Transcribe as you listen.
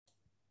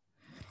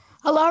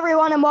Hello,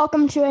 everyone, and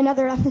welcome to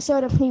another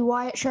episode of the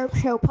Wyatt Sharp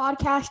Show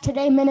podcast.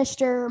 Today,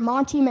 Minister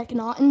Monte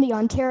McNaughton, the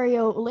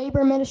Ontario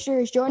Labour Minister,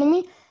 is joining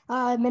me.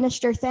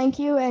 Minister, thank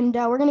you, and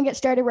we're going to get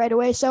started right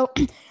away. So,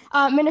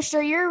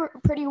 Minister, you're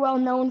pretty well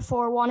known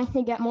for wanting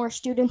to get more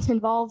students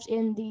involved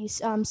in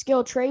these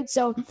skilled trades.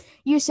 So,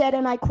 you said,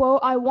 and I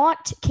quote, "I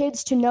want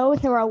kids to know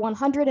there are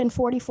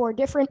 144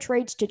 different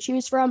trades to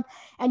choose from,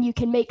 and you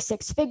can make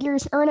six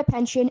figures, earn a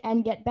pension,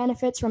 and get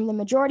benefits from the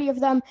majority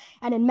of them.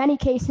 And in many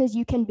cases,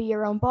 you can be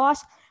your own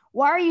boss."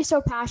 Why are you so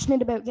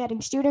passionate about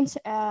getting students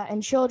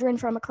and children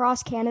from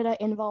across Canada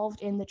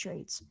involved in the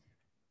trades?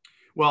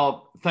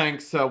 Well,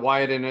 thanks,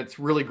 Wyatt, and it's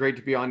really great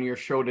to be on your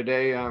show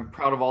today. I'm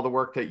proud of all the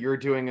work that you're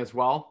doing as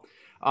well.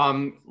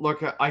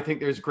 Look, I think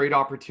there's great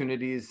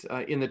opportunities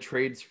in the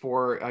trades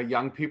for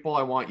young people.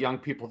 I want young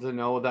people to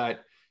know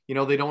that,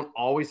 they don't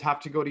always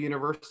have to go to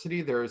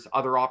university. There's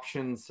other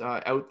options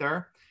out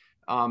there.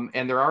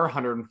 And there are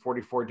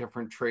 144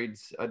 different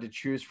trades to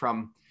choose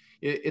from.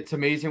 It's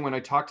amazing when I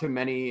talk to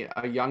many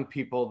young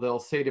people, they'll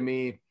say to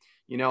me,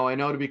 I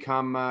know to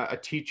become a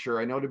teacher,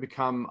 I know to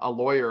become a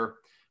lawyer,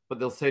 but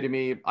they'll say to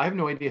me, I have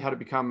no idea how to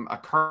become a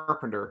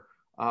carpenter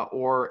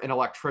or an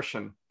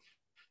electrician.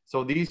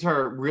 So these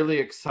are really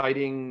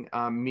exciting,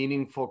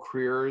 meaningful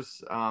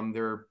careers.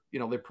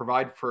 They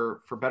provide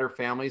for better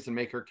families and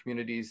make our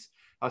communities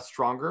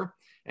stronger.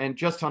 And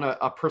just on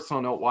a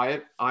personal note,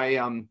 Wyatt,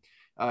 I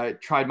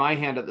tried my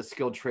hand at the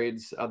skilled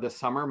trades this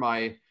summer.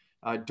 My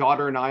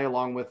daughter and I,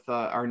 along with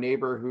our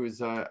neighbor,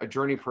 who's a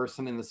journey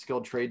person in the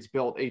skilled trades,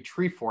 built a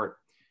tree fort.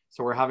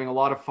 So we're having a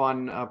lot of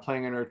fun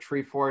playing in our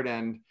tree fort,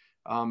 and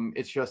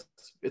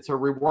it's a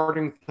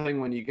rewarding thing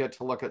when you get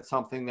to look at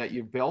something that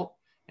you've built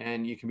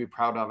and you can be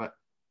proud of it.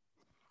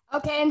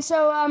 Okay, and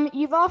so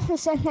you've also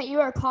said that you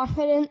are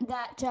confident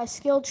that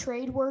skilled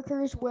trade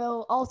workers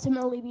will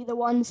ultimately be the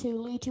ones who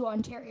lead to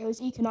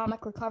Ontario's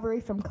economic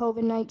recovery from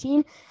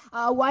COVID-19.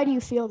 Why do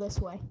you feel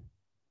this way?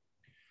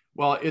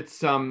 Well,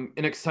 it's an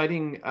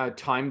exciting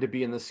time to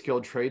be in the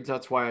skilled trades.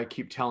 That's why I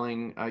keep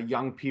telling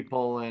young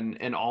people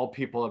and all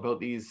people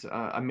about these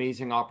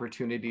amazing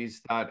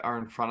opportunities that are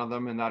in front of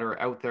them and that are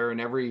out there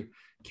in every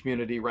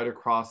community right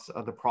across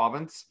the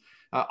province.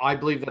 I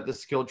believe that the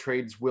skilled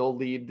trades will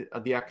lead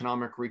the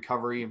economic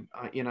recovery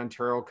in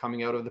Ontario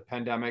coming out of the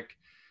pandemic.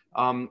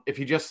 If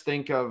you just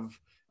think of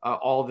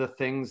all the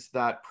things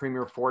that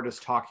Premier Ford is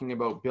talking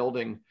about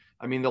building,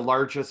 I mean, the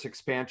largest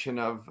expansion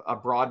of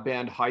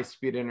broadband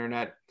high-speed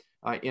internet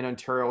in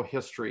Ontario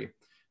history,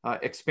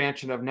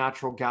 expansion of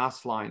natural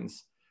gas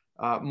lines,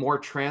 more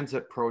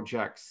transit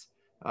projects,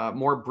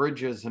 more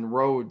bridges and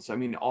roads. I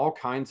mean, all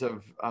kinds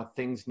of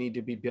things need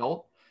to be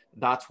built.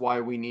 That's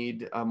why we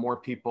need more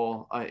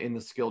people in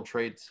the skilled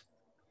trades.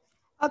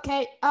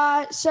 Okay,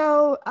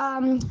 so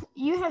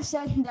you have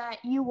said that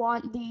you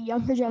want the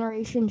younger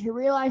generation to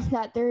realize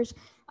that there's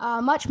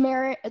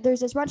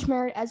there's as much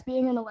merit as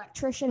being an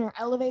electrician or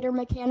elevator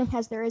mechanic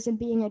as there is in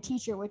being a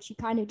teacher, which you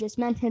kind of just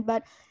mentioned.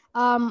 But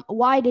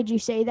why did you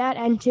say that?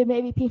 And to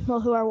maybe people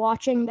who are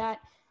watching that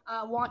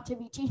want to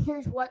be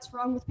teachers, what's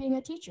wrong with being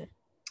a teacher?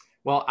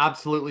 Well,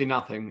 absolutely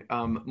nothing.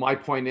 My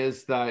point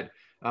is that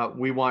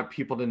we want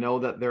people to know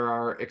that there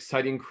are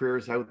exciting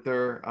careers out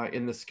there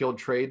in the skilled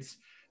trades.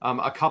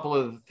 A couple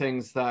of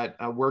things that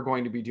we're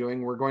going to be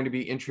doing, we're going to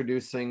be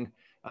introducing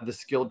the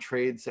skilled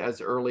trades as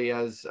early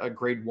as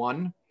grade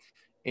 1.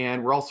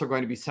 And we're also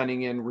going to be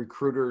sending in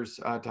recruiters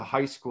to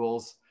high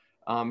schools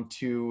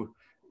to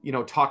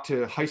talk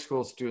to high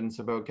school students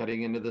about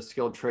getting into the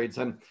skilled trades.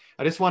 And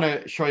I just want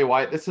to show you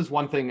why. This is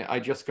one thing I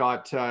just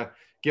got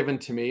given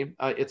to me.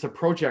 It's a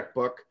project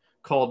book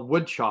called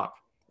Woodshop,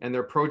 and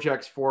they're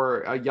projects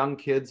for young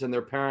kids and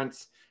their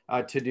parents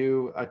to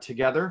do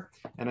together.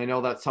 And I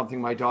know that's something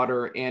my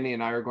daughter Annie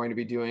and I are going to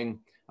be doing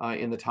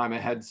in the time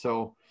ahead.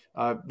 So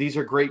these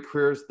are great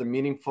careers. They're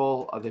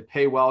meaningful. They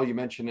pay well. You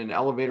mentioned an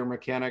elevator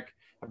mechanic.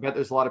 I bet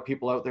there's a lot of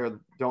people out there that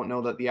don't know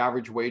that the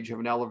average wage of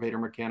an elevator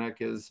mechanic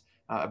is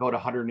about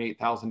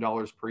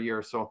 $108,000 per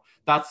year. So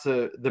that's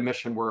the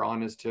mission we're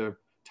on, is to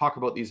talk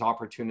about these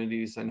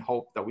opportunities and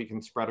hope that we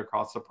can spread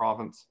across the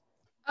province.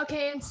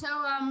 Okay, and so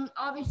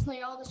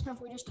obviously all the stuff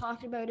we just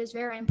talked about is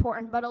very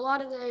important, but a lot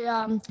of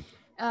the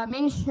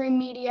mainstream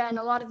media and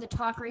a lot of the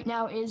talk right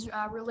now is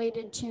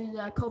related to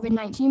the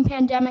COVID-19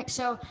 pandemic.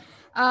 So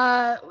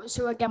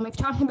again, we've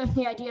talked about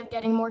the idea of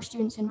getting more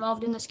students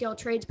involved in the skilled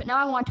trades, but now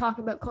I want to talk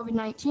about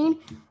COVID-19.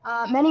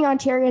 Many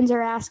Ontarians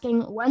are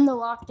asking when the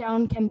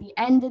lockdown can be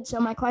ended. So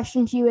my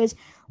question to you is,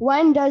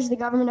 when does the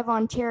government of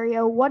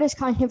Ontario, what is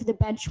kind of the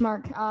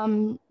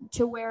benchmark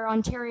to where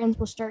Ontarians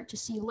will start to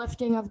see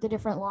lifting of the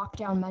different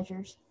lockdown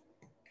measures?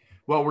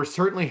 Well, we're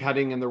certainly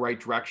heading in the right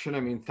direction.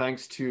 I mean,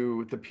 thanks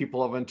to the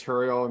people of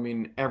Ontario. I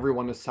mean,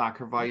 everyone has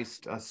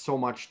sacrificed so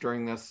much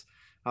during this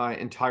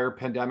entire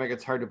pandemic.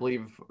 It's hard to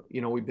believe,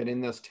 we've been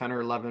in this 10 or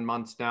 11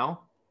 months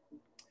now.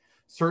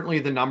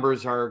 Certainly the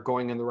numbers are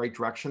going in the right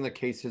direction. The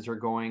cases are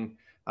going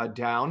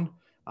down.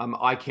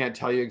 I can't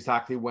tell you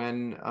exactly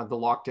when the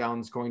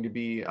lockdown is going to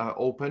be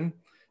open.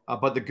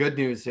 But the good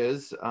news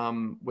is,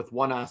 with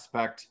one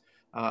aspect,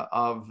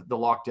 of the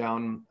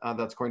lockdown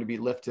that's going to be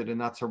lifted, and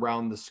that's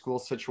around the school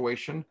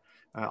situation.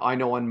 I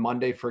know on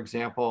Monday, for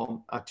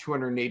example,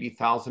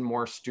 280,000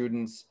 more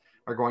students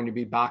are going to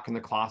be back in the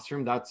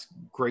classroom. That's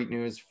great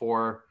news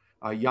for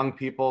young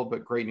people,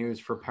 but great news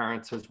for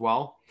parents as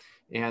well.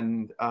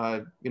 And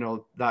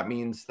that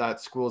means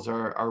that schools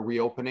are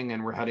reopening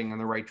and we're heading in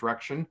the right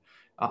direction.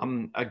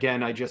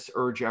 Again, I just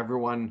urge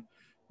everyone,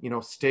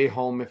 stay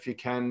home if you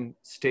can,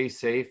 stay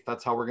safe.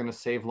 That's how we're going to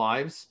save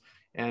lives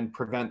and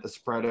prevent the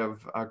spread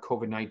of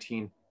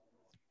COVID-19.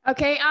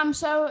 Okay,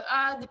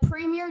 the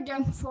Premier,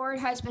 Doug Ford,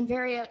 has been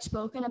very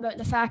outspoken about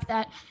the fact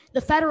that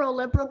the federal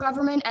Liberal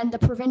government and the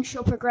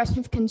provincial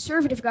Progressive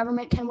Conservative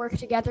government can work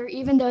together,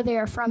 even though they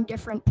are from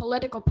different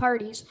political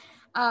parties.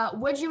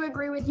 Would you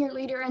agree with your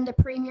leader and the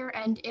Premier,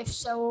 and if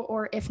so,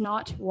 or if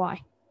not,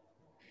 why?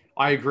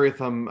 I agree with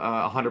them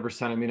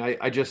 100%. I mean,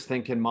 I just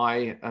think in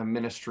my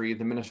ministry,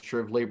 the Ministry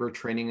of Labor,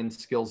 Training and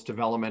Skills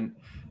Development,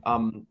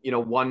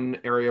 one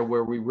area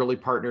where we really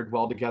partnered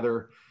well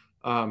together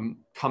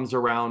comes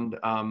around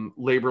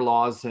labor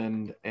laws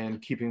and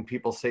keeping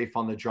people safe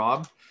on the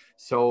job.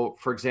 So,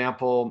 for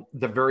example,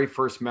 the very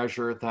first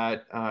measure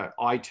that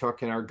I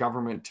took and our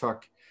government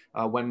took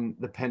when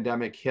the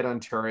pandemic hit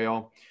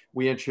Ontario,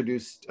 we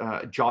introduced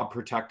job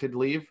protected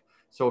leave.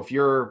 So if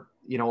you're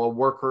a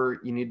worker,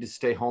 you need to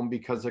stay home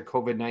because of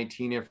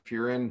COVID-19. If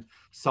you're in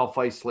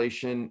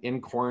self-isolation, in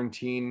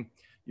quarantine,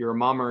 you're a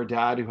mom or a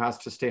dad who has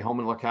to stay home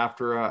and look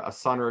after a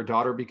son or a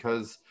daughter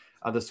because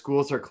the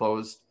schools are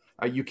closed,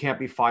 you can't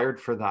be fired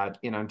for that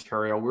in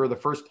Ontario. We were the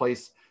first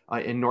place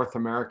in North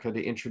America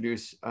to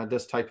introduce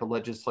this type of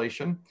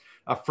legislation.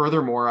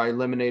 Furthermore, I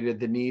eliminated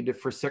the need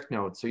for sick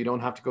notes, so you don't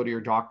have to go to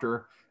your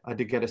doctor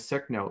to get a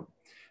sick note.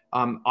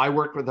 I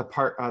worked with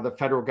the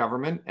federal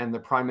government, and the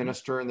Prime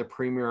Minister and the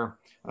Premier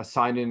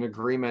signed an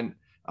agreement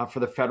for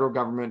the federal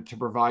government to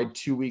provide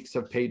 2 weeks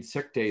of paid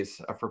sick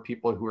days for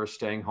people who are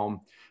staying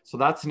home. So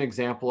that's an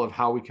example of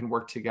how we can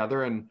work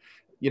together. And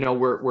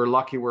we're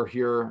lucky we're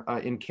here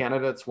in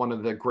Canada. It's one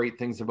of the great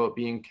things about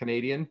being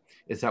Canadian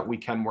is that we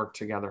can work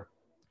together.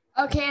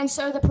 Okay, and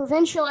so the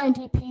provincial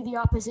NDP, the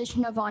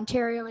opposition of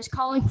Ontario, is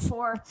calling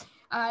for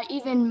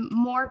even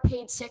more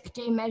paid sick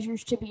day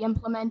measures to be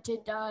implemented.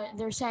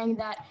 They're saying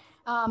that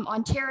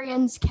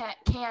Ontarians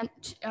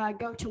can't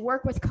go to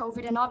work with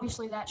COVID, and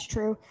obviously that's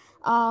true.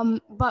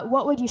 But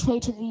what would you say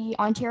to the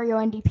Ontario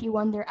NDP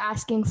when they're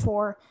asking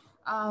for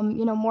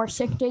more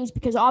sick days?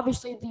 Because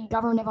obviously the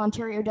government of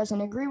Ontario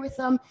doesn't agree with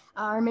them,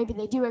 or maybe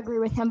they do agree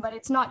with him, but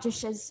it's not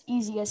just as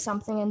easy as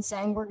something and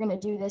saying we're going to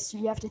do this.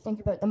 You have to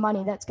think about the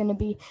money that's going to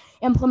be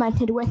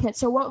implemented with it.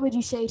 So what would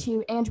you say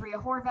to Andrea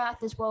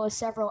Horwath as well as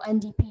several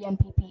NDP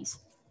MPPs?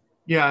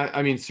 Yeah,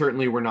 I mean,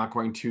 certainly we're not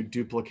going to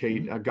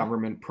duplicate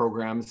government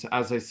programs.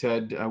 As I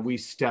said, we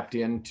stepped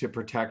in to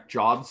protect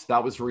jobs.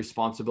 That was a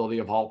responsibility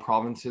of all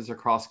provinces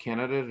across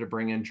Canada to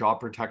bring in job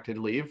protected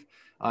leave.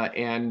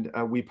 And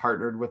we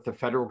partnered with the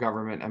federal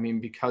government. I mean,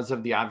 because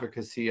of the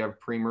advocacy of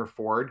Premier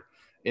Ford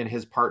in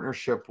his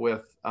partnership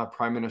with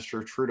Prime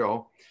Minister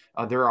Trudeau,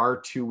 there are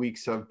 2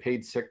 weeks of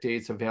paid sick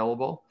days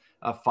available,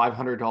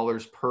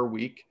 $500 per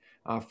week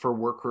for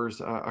workers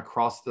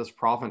across this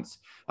province.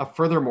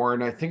 Furthermore,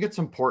 and I think it's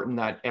important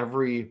that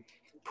every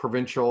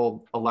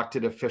provincial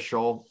elected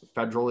official,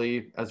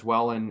 federally as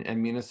well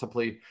and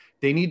municipally,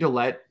 they need to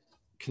let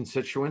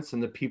constituents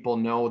and the people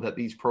know that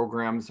these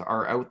programs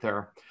are out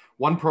there.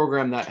 One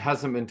program that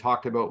hasn't been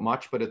talked about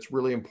much, but it's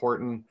really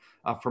important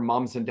for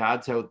moms and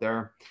dads out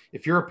there.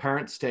 If you're a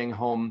parent staying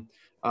home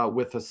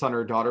with a son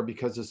or daughter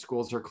because the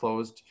schools are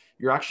closed,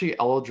 you're actually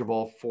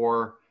eligible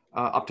for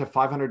up to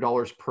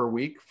 $500 per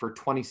week for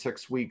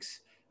 26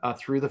 weeks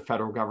through the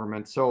federal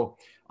government. So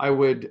I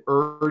would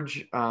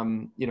urge,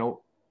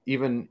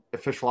 even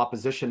official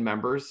opposition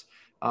members,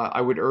 I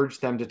would urge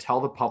them to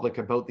tell the public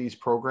about these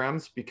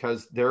programs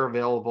because they're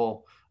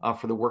available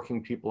for the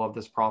working people of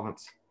this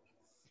province.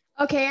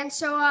 Okay, and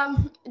so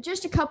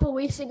just a couple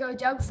weeks ago,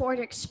 Doug Ford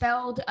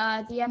expelled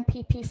the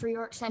MPP for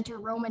York Centre,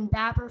 Roman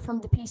Baber, from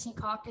the PC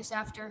caucus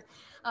after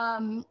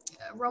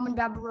Roman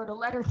Baber wrote a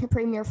letter to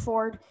Premier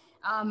Ford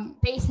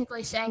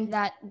basically saying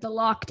that the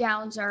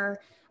lockdowns are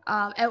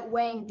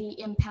outweighing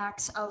the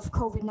impacts of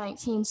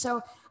COVID-19.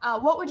 So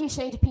what would you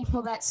say to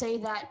people that say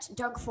that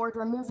Doug Ford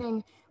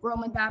removing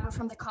Roman Baber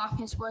from the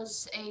caucus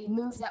was a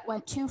move that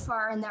went too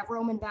far and that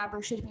Roman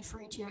Baber should be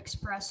free to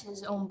express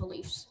his own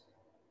beliefs?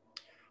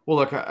 Well,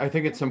 look, I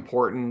think it's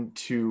important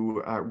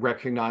to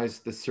recognize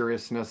the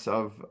seriousness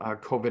of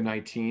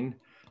COVID-19.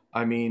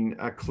 I mean,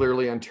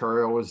 clearly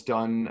Ontario has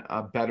done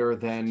better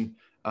than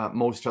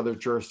most other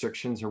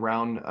jurisdictions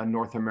around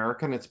North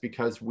America. And it's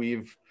because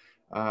we've,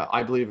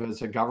 I believe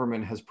as a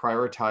government, has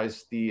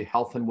prioritized the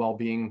health and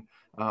well-being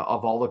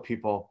of all the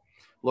people.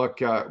 Look,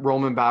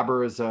 Roman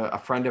Baber is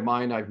a friend of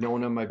mine. I've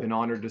known him. I've been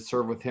honored to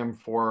serve with him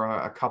for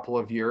a couple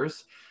of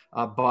years.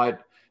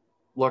 But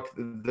look,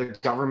 the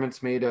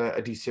government's made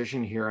a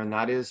decision here, and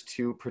that is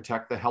to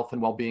protect the health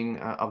and well-being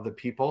of the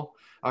people.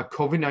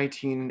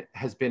 COVID-19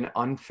 has been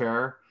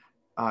unfair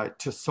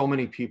to so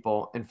many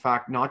people. In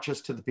fact, not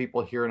just to the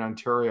people here in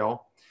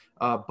Ontario,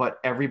 but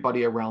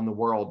everybody around the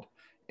world.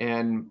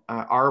 And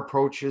our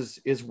approach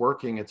is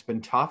working. It's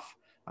been tough.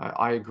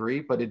 I agree,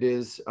 but it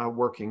is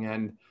working.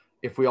 And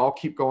if we all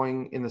keep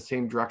going in the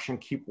same direction,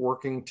 keep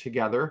working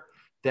together,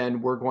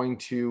 then we're going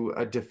to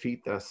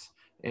defeat this.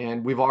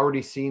 And we've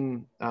already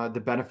seen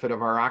the benefit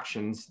of our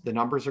actions. The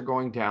numbers are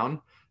going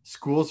down,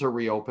 schools are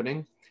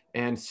reopening,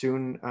 and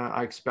soon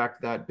I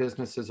expect that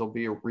businesses will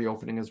be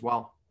reopening as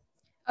well.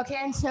 Okay,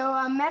 and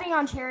so many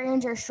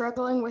Ontarians are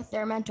struggling with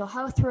their mental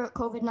health throughout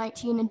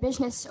COVID-19, and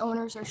business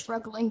owners are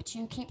struggling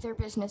to keep their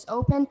business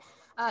open.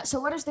 So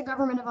what is the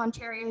government of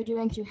Ontario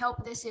doing to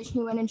help this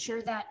issue and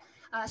ensure that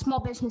small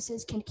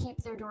businesses can keep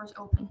their doors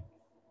open?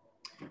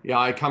 Yeah,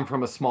 I come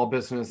from a small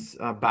business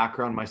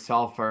background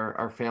myself.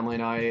 Our family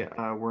and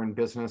I were in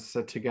business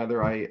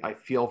together. I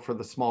feel for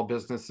the small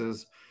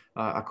businesses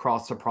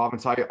across the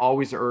province. I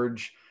always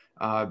urge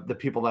the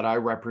people that I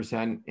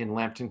represent in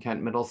Lambton,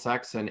 Kent,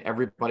 Middlesex, and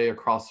everybody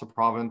across the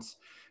province,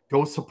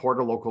 go support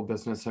a local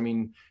business. I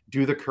mean,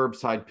 do the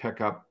curbside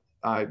pickup,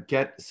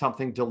 get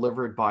something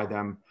delivered by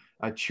them,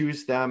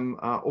 choose them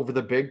over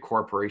the big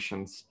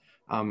corporations.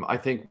 I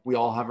think we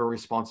all have a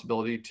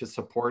responsibility to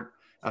support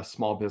a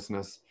small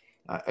business.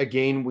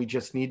 Again, we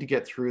just need to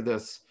get through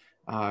this,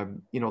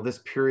 this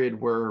period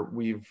where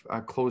we've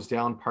closed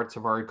down parts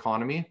of our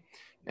economy.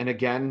 And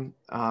again,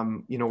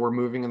 we're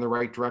moving in the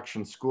right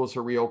direction. Schools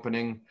are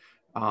reopening.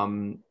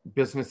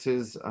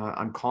 Businesses,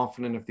 I'm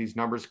confident if these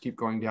numbers keep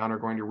going down, are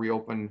going to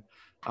reopen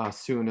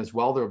soon as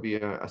well. There'll be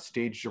a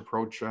staged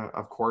approach,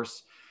 of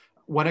course.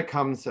 When it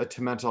comes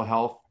to mental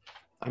health,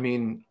 I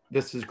mean,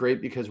 this is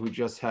great because we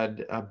just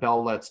had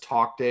Bell Let's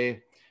Talk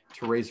Day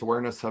to raise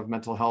awareness of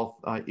mental health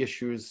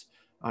issues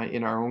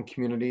in our own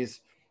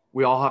communities.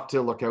 We all have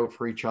to look out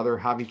for each other,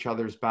 have each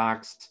other's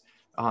backs.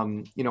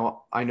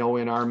 I know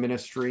in our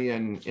ministry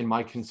and in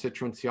my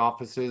constituency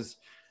offices,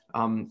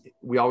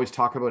 we always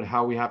talk about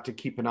how we have to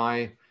keep an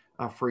eye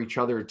for each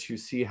other to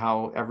see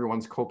how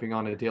everyone's coping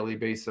on a daily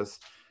basis.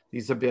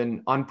 These have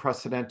been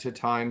unprecedented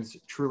times,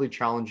 truly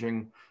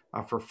challenging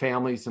for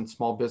families and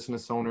small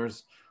business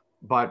owners,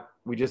 but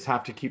we just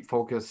have to keep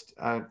focused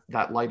at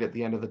that light at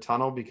the end of the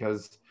tunnel,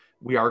 because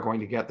we are going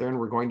to get there and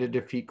we're going to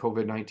defeat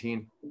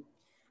COVID-19.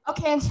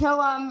 Okay, and so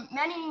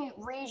many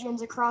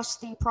regions across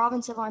the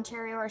province of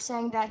Ontario are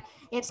saying that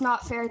it's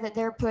not fair that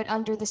they're put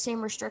under the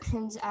same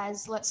restrictions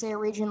as, let's say, a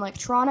region like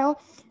Toronto.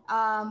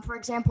 For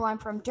example, I'm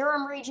from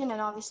Durham region, and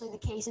obviously the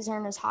cases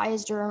aren't as high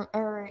as Durham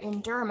or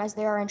in Durham as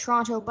they are in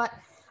Toronto. But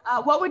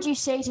what would you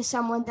say to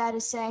someone that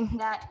is saying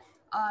that,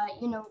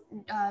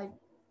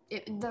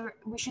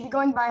 we should be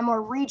going by a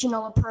more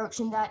regional approach,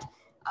 and that,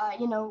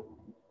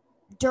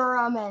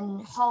 Durham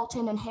and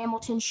Halton and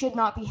Hamilton should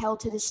not be held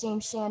to the same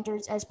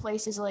standards as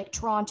places like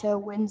Toronto,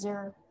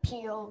 Windsor,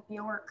 Peel,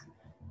 York?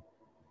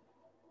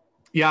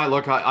 Yeah,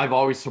 look, I've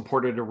always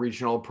supported a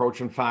regional approach.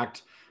 In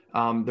fact,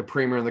 the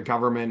Premier and the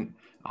government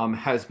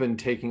has been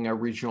taking a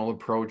regional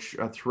approach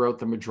throughout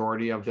the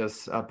majority of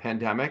this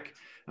pandemic.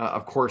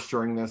 Of course,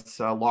 during this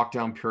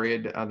lockdown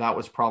period, that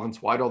was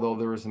province-wide, although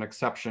there was an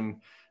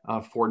exception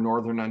for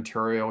Northern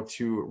Ontario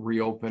to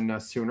reopen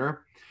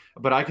sooner.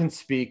 But I can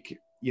speak,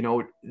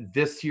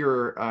 this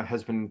year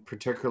has been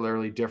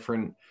particularly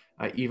different,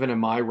 even in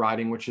my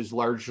riding, which is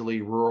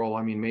largely rural.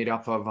 I mean, made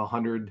up of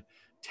 100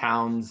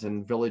 towns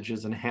and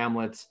villages and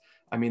hamlets.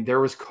 I mean, there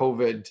was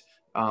COVID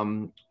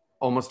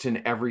almost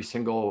in every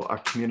single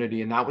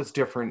community, and that was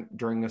different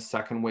during the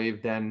second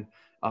wave than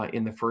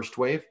in the first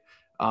wave.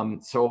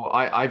 So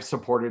I've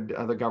supported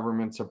the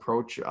government's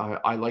approach.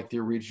 I like the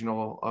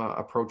regional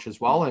approach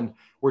as well, and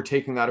we're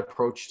taking that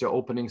approach to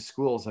opening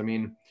schools. I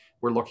mean,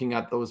 we're looking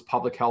at those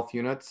public health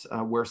units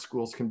where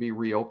schools can be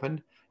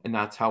reopened, and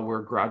that's how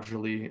we're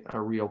gradually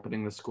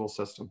reopening the school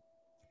system.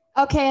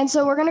 Okay, and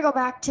so we're going to go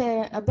back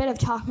to a bit of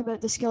talking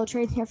about the skilled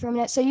trades here for a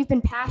minute. So you've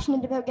been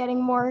passionate about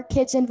getting more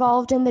kids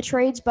involved in the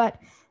trades, but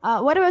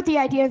what about the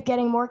idea of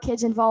getting more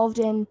kids involved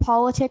in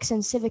politics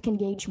and civic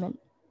engagement?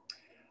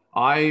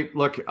 I'm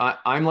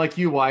like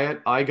you,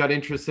 Wyatt. I got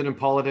interested in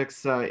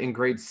politics in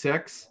grade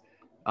 6.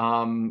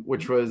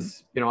 Which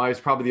was, I was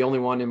probably the only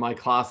one in my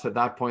class at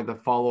that point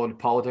that followed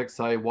politics.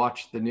 I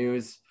watched the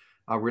news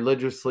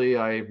religiously.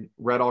 I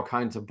read all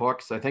kinds of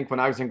books. I think when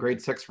I was in grade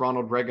 6,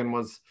 Ronald Reagan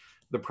was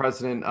the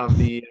president of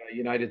the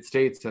United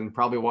States, and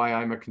probably why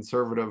I'm a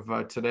conservative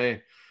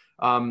today.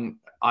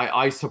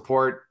 I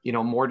support,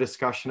 more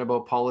discussion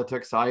about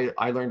politics. I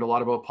learned a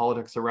lot about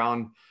politics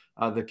around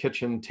the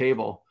kitchen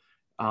table.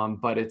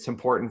 But it's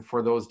important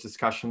for those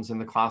discussions in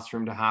the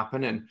classroom to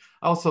happen. And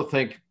I also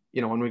think,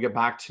 when we get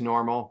back to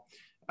normal,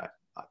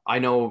 I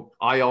know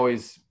I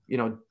always,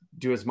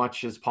 do as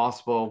much as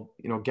possible,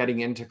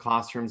 getting into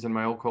classrooms in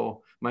my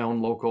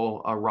own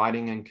local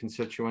riding and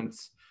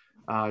constituents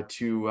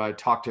to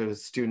talk to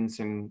students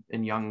in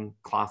young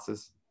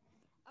classes.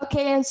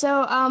 Okay, and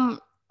so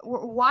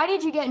why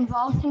did you get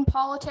involved in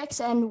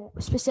politics, and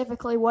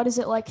specifically, what is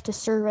it like to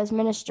serve as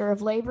Minister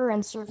of Labour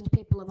and serve the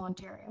people of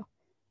Ontario?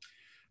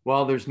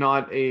 Well, there's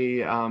not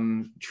a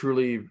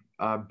truly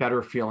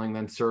better feeling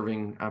than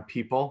serving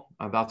people.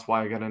 That's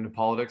why I got into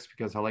politics,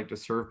 because I like to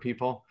serve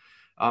people.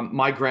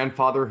 My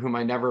grandfather, whom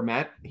I never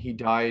met, he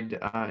died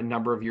a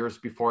number of years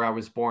before I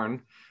was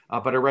born,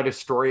 but I read a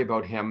story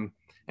about him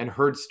and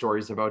heard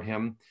stories about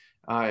him.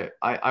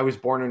 I was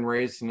born and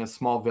raised in a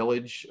small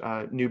village,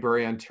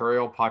 Newbury,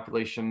 Ontario,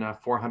 population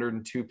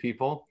 402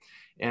 people.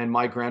 And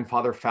my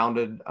grandfather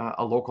founded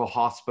a local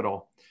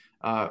hospital.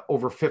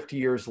 Over 50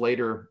 years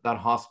later, that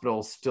hospital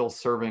is still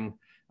serving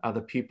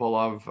the people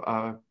of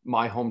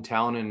my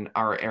hometown and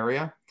our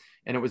area.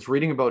 And it was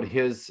reading about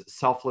his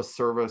selfless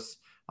service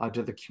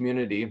to the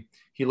community.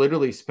 He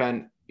literally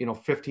spent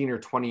 15 or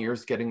 20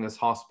 years getting this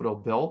hospital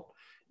built.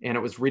 And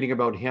it was reading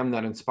about him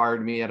that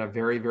inspired me at a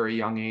very, very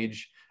young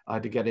age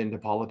to get into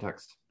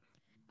politics.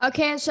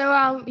 Okay,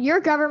 so your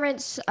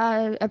government's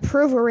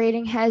approval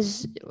rating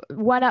has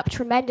went up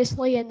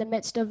tremendously in the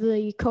midst of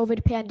the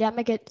COVID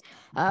pandemic.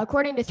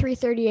 According to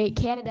 338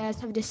 Canada,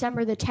 as of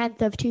December the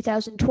 10th of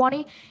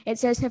 2020, it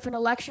says if an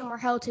election were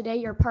held today,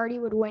 your party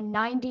would win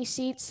 90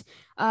 seats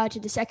to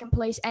the second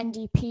place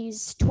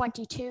NDP's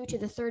 22, to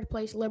the third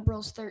place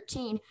Liberals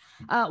 13.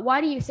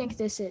 Why do you think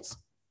this is?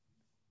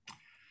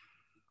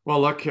 Well,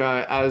 look,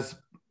 as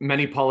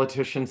many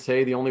politicians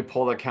say, the only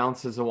poll that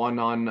counts is the one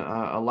on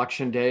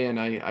election day. And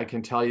I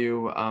can tell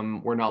you,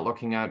 we're not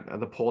looking at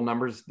the poll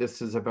numbers.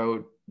 This is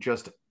about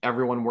just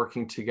everyone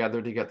working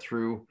together to get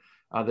through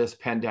this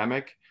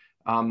pandemic.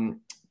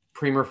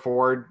 Premier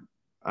Ford,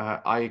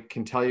 I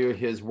can tell you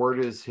his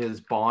word is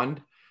his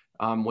bond.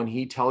 When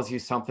he tells you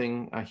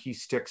something, he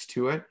sticks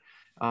to it.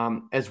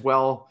 As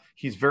well,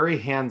 he's very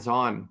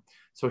hands-on.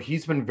 So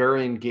he's been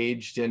very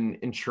engaged in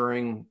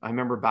ensuring. I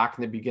remember back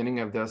in the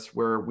beginning of this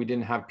where we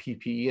didn't have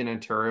PPE in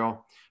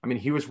Ontario. I mean,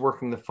 he was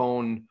working the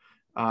phone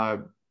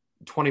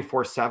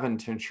 24/7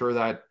 to ensure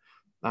that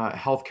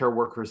healthcare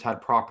workers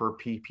had proper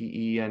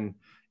PPE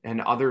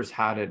and others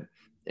had it.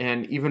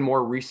 And even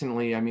more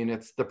recently, I mean,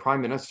 it's the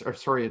prime minister, or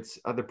sorry, it's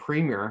the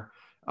premier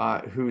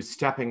who's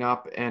stepping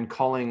up and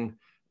calling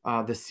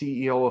the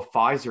CEO of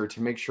Pfizer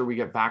to make sure we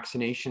get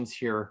vaccinations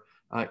here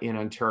in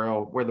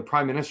Ontario, where the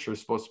Prime Minister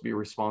is supposed to be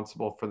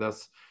responsible for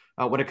this.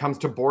 When it comes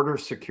to border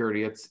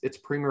security, it's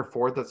Premier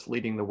Ford that's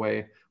leading the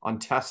way on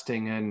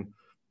testing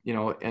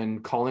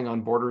and calling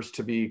on borders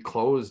to be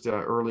closed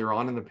earlier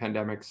on in the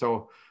pandemic.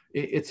 So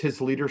it's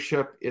his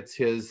leadership, it's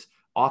his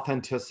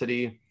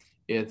authenticity,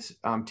 it's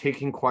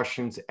taking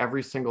questions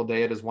every single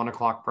day at his 1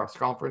 o'clock press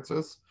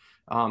conferences.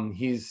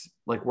 He's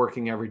like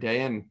working every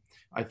day, and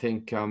I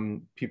think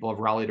people have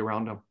rallied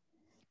around him.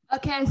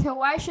 Okay, so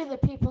why should the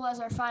people, as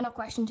our final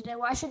question today,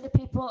 why should the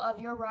people of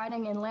your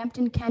riding in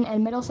Lambton, Kent,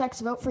 and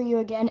Middlesex vote for you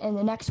again in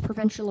the next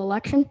provincial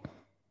election?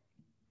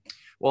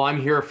 Well,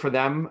 I'm here for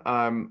them.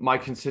 My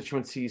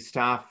constituency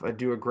staff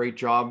do a great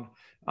job.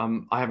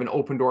 I have an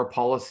open door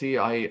policy.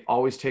 I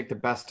always take the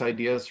best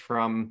ideas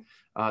from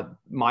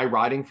my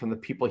riding, from the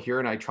people here,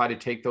 and I try to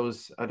take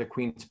those to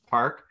Queen's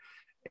Park.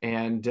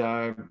 And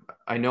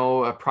I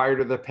know prior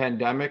to the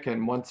pandemic,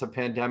 and once the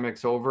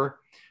pandemic's over,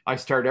 I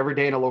start every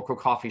day in a local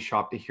coffee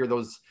shop to hear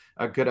those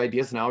good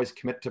ideas, and I always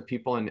commit to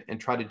people and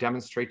try to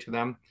demonstrate to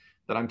them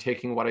that I'm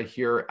taking what I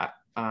hear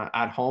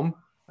at home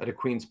at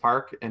Queen's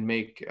Park and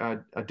make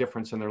a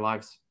difference in their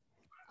lives.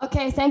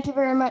 Okay, thank you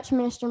very much,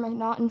 Minister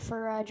McNaughton,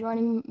 for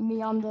joining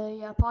me on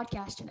the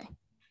podcast today.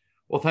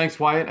 Well, thanks,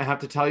 Wyatt. I have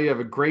to tell you, you have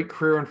a great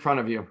career in front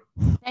of you.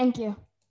 Thank you.